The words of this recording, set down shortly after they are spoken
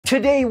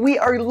Today we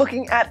are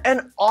looking at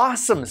an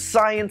awesome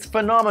science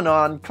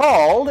phenomenon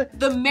called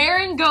the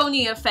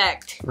Marangoni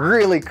effect.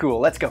 Really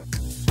cool. Let's go.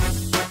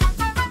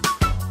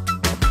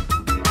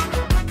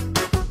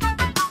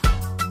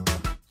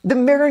 The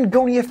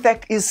Marangoni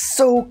effect is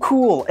so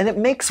cool, and it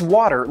makes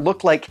water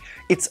look like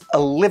it's a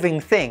living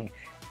thing.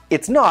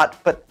 It's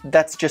not, but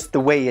that's just the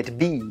way it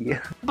be.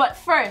 But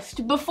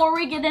first, before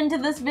we get into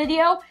this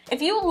video,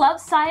 if you love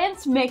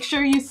science, make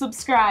sure you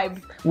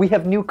subscribe. We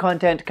have new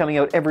content coming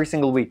out every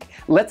single week.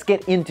 Let's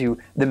get into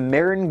the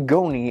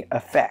Marangoni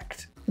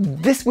effect.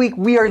 This week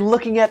we are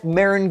looking at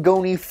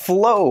Marangoni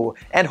Flow,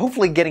 and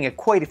hopefully getting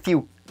quite a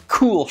few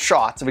cool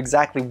shots of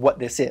exactly what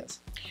this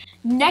is.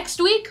 Next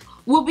week,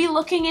 we'll be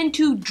looking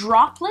into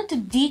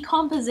droplet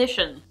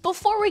decomposition.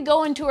 Before we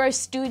go into our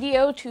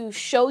studio to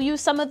show you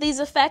some of these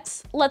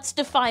effects, let's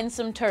define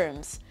some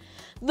terms.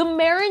 The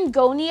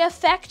Marangoni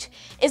effect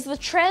is the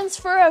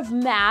transfer of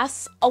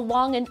mass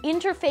along an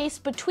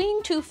interface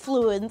between two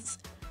fluids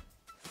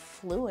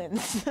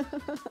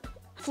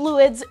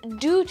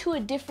due to a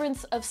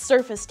difference of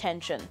surface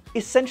tension.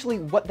 Essentially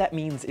what that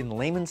means in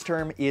layman's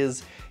term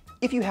is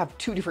if you have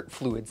two different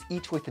fluids,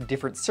 each with a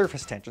different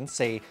surface tension,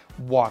 say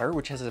water,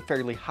 which has a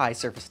fairly high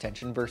surface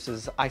tension,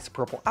 versus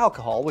isopropyl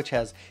alcohol, which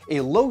has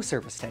a low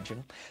surface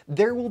tension,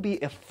 there will be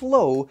a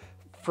flow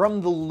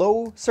from the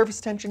low surface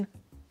tension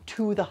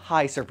to the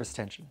high surface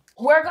tension.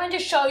 We're going to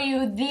show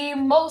you the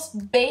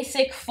most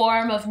basic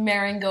form of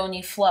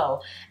Marangoni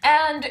flow.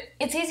 And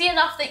it's easy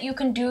enough that you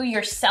can do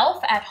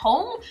yourself at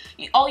home.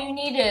 All you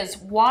need is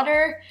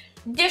water,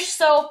 dish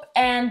soap,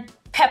 and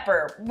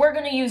pepper. We're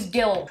gonna use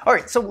dill. All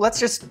right, so let's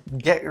just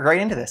get right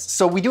into this.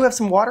 So we do have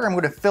some water. I'm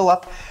going to fill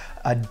up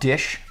a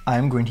dish.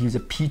 I'm going to use a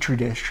petri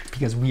dish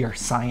because we are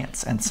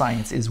science and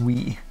science is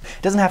we.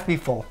 It doesn't have to be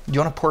full. Do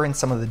you want to pour in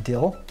some of the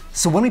dill?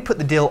 So when we put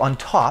the dill on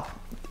top,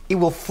 it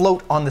will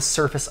float on the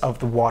surface of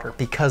the water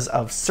because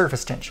of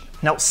surface tension.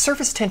 Now,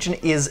 surface tension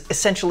is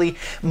essentially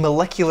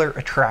molecular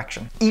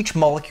attraction. Each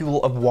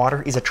molecule of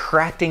water is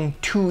attracting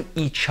to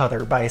each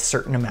other by a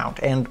certain amount,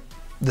 and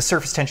the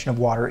surface tension of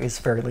water is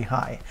fairly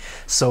high.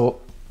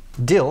 So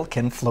dill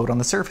can float on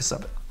the surface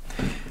of it.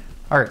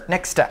 All right,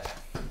 next step.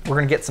 We're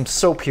gonna get some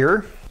soap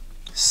here.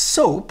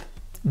 Soap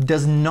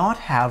does not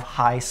have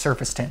high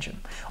surface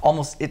tension.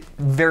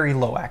 Very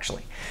low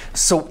actually.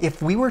 So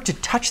if we were to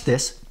touch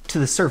this to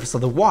the surface of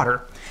the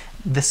water,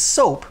 the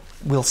soap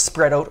will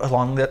spread out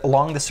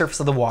along the surface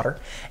of the water,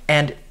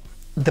 and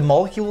the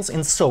molecules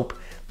in soap,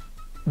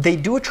 they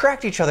do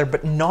attract each other,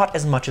 but not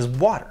as much as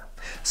water.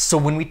 So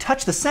when we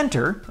touch the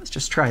center, let's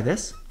just try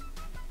this.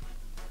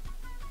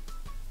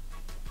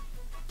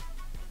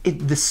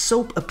 The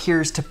soap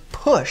appears to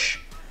push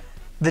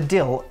the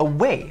dill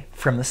away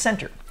from the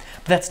center.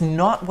 But that's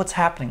not what's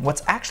happening.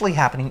 What's actually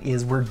happening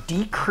is we're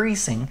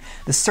decreasing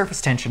the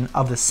surface tension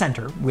of the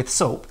center with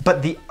soap,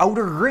 but the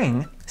outer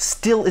ring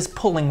still is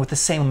pulling with the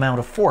same amount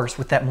of force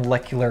with that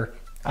molecular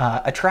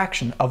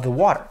attraction of the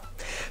water.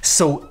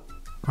 So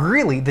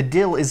really, the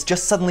dill is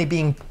just suddenly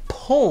being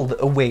pulled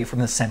away from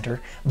the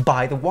center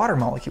by the water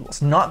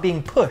molecules, not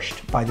being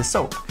pushed by the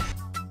soap.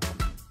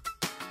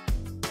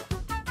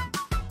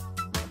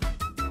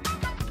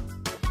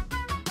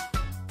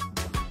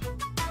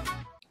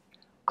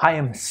 I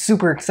am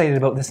super excited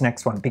about this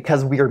next one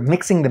because we are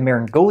mixing the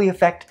Marangoni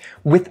effect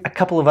with a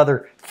couple of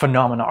other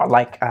phenomena,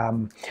 like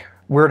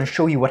we're going to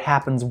show you what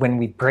happens when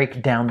we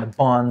break down the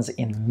bonds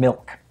in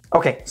milk.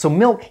 Okay, so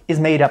milk is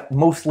made up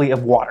mostly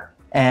of water.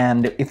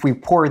 And if we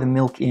pour the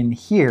milk in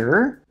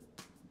here,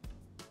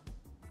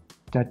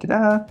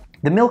 the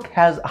milk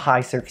has a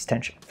high surface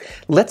tension.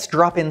 Let's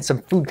drop in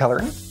some food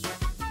coloring.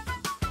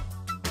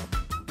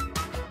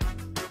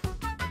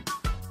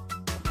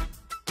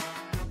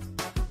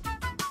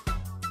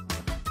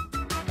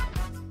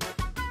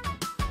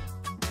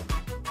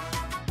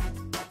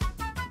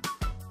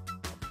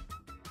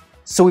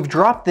 So we've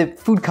dropped the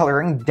food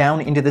coloring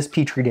down into this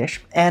petri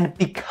dish, and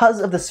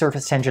because of the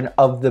surface tension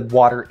of the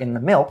water in the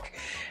milk,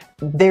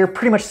 they're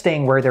pretty much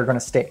staying where they're going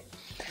to stay.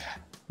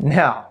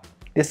 Now,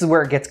 this is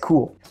where it gets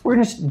cool. We're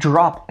going to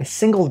drop a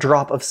single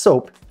drop of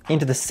soap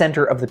into the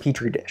center of the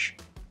petri dish.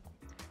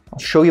 I'll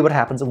show you what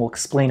happens and we'll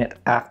explain it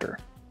after.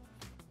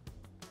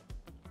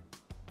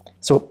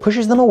 So it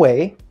pushes them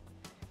away,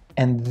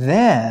 and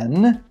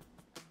then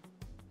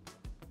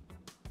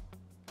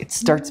it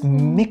starts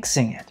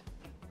mixing it.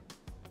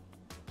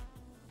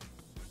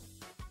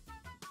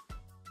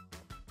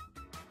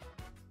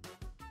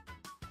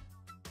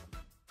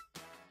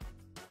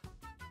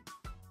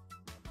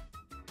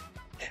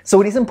 So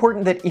it is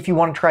important that if you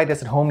want to try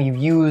this at home, you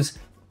use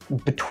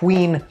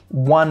between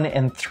 1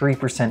 and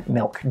 3%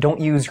 milk. Don't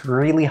use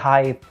really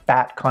high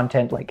fat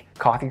content like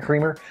coffee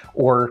creamer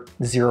or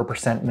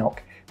 0%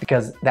 milk,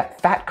 because that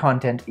fat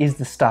content is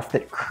the stuff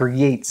that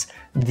creates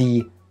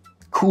the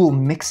cool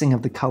mixing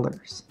of the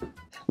colors.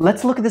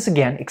 Let's look at this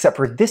again, except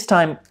for this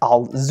time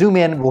I'll zoom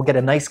in, we'll get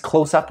a nice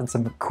close-up and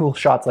some cool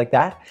shots like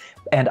that,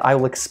 and I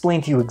will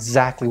explain to you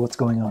exactly what's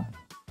going on.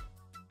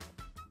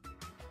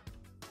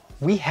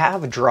 we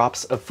have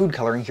drops of food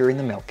coloring here in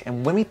the milk,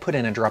 and when we put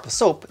in a drop of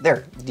soap,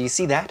 there, do you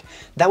see that?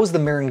 That was the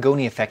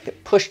Marangoni effect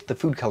that pushed the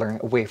food coloring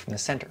away from the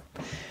center.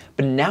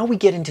 But now we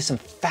get into some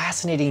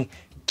fascinating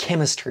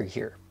chemistry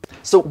here.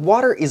 So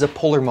water is a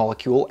polar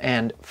molecule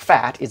and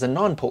fat is a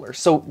nonpolar,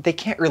 so they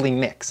can't really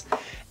mix.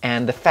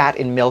 And the fat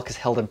in milk is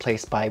held in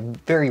place by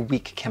very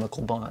weak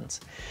chemical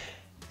bonds.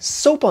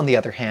 Soap, on the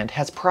other hand,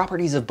 has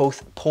properties of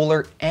both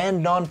polar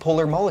and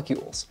nonpolar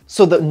molecules.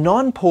 So the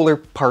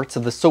nonpolar parts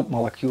of the soap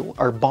molecule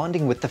are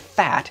bonding with the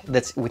fat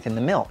that's within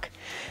the milk.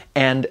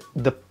 And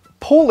the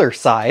polar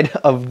side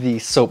of the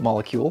soap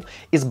molecule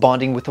is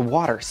bonding with the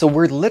water. So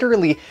we're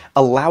literally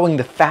allowing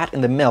the fat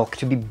in the milk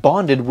to be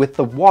bonded with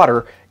the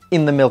water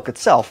in the milk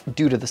itself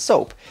due to the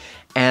soap.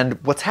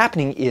 And what's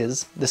happening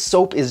is the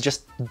soap is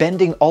just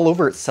bending all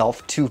over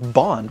itself to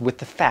bond with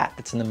the fat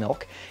that's in the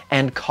milk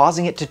and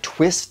causing it to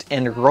twist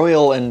and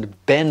roil and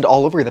bend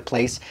all over the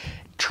place,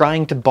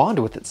 trying to bond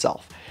with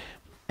itself.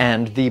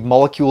 And the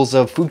molecules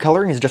of food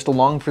coloring is just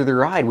along for the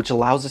ride, which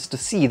allows us to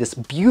see this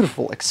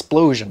beautiful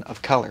explosion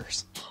of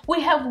colors.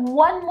 We have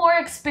one more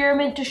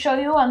experiment to show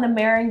you on the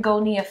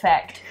Marangoni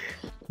effect.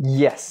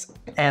 Yes,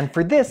 and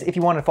for this, if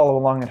you want to follow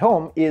along at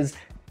home, is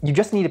you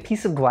just need a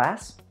piece of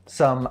glass,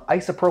 some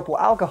isopropyl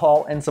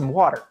alcohol, and some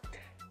water.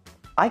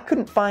 I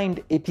couldn't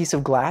find a piece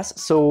of glass,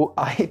 so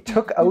I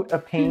took out a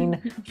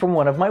pane from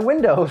one of my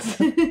windows.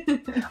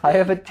 I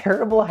have a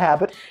terrible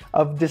habit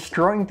of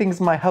destroying things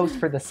in my house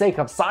for the sake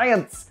of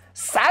science.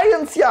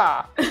 Science,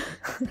 yeah!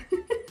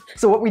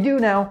 So what we do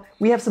now,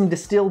 we have some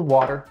distilled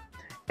water,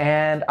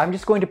 and I'm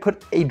just going to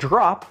put a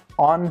drop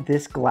on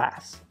this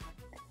glass.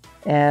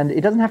 And it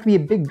doesn't have to be a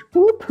big,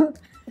 whoop.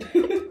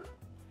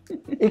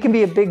 It can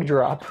be a big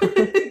drop.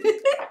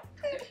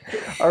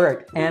 All right,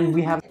 and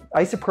we have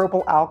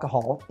isopropyl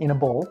alcohol in a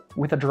bowl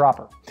with a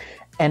dropper.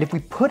 And if we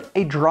put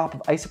a drop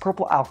of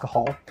isopropyl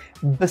alcohol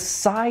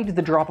beside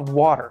the drop of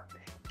water,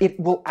 it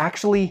will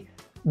actually,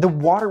 the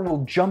water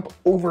will jump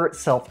over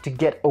itself to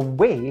get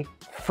away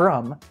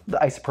from the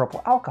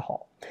isopropyl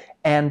alcohol.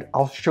 And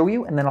I'll show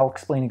you, and then I'll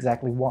explain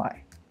exactly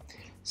why.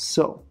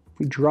 So, if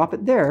we drop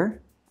it there,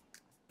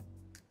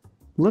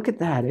 look at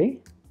that, eh?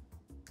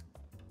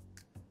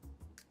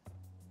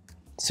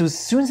 So as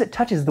soon as it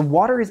touches, the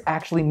water is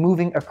actually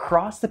moving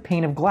across the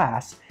pane of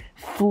glass,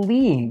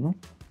 fleeing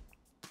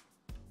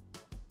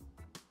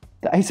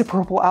the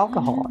isopropyl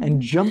alcohol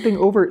and jumping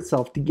over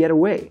itself to get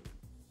away.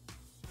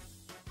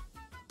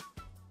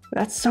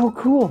 That's so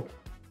cool.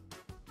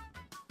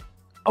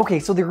 Okay,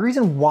 so the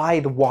reason why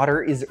the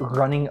water is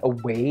running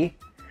away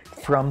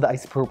from the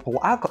isopropyl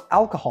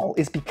alcohol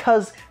is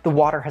because the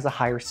water has a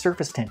higher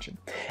surface tension.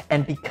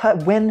 And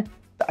because when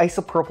the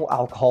isopropyl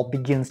alcohol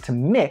begins to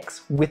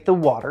mix with the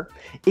water,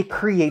 it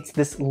creates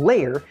this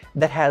layer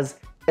that has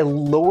a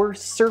lower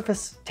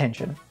surface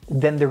tension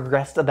than the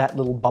rest of that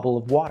little bubble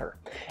of water.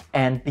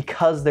 And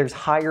because there's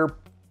higher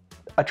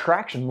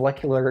attraction,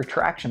 molecular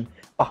attraction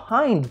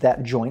behind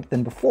that joint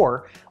than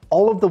before,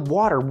 all of the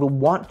water will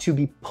want to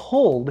be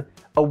pulled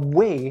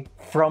away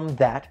from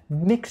that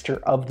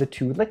mixture of the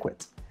two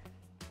liquids.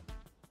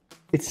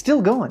 It's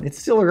still going, it's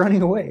still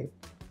running away.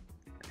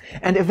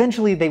 And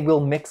eventually they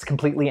will mix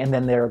completely, and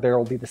then there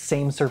will be the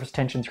same surface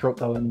tension throughout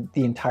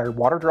the entire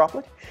water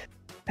droplet.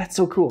 That's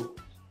so cool.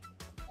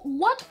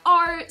 What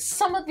are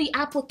some of the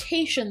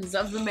applications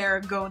of the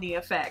Marangoni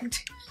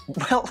effect?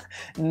 Well,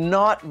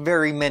 not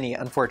very many,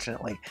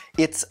 unfortunately.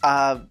 It's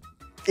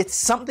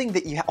something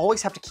that you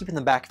always have to keep in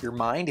the back of your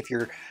mind if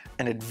you're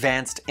an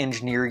advanced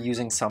engineer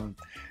using some,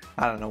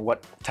 I don't know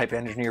what type of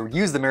engineer would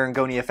use the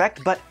Marangoni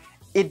effect, but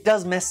it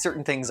does mess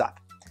certain things up.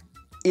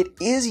 It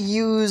is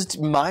used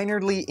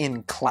minorly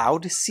in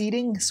cloud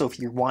seeding, so if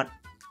you want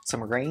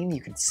some rain, you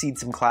can seed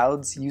some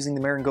clouds using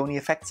the Marangoni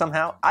effect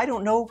somehow. I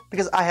don't know,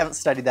 because I haven't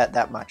studied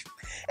that much.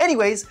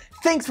 Anyways,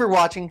 thanks for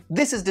watching.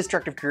 This is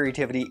Destructive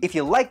Creativity. If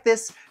you like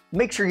this,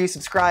 make sure you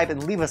subscribe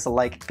and leave us a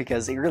like,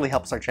 because it really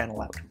helps our channel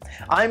out.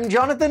 I'm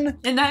Jonathan.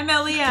 And I'm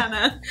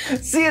Eliana.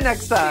 See you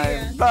next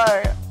time.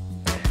 Bye.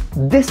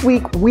 This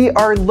week, we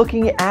are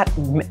looking at...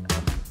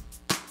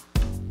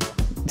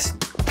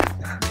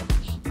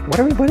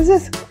 What is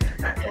this?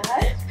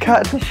 What?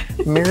 Cut.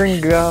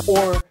 Maringa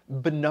or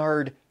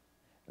Bernard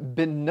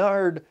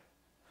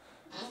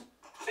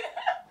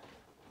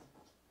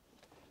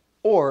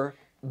or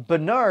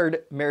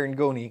Bernard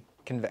Marangoni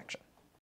convection.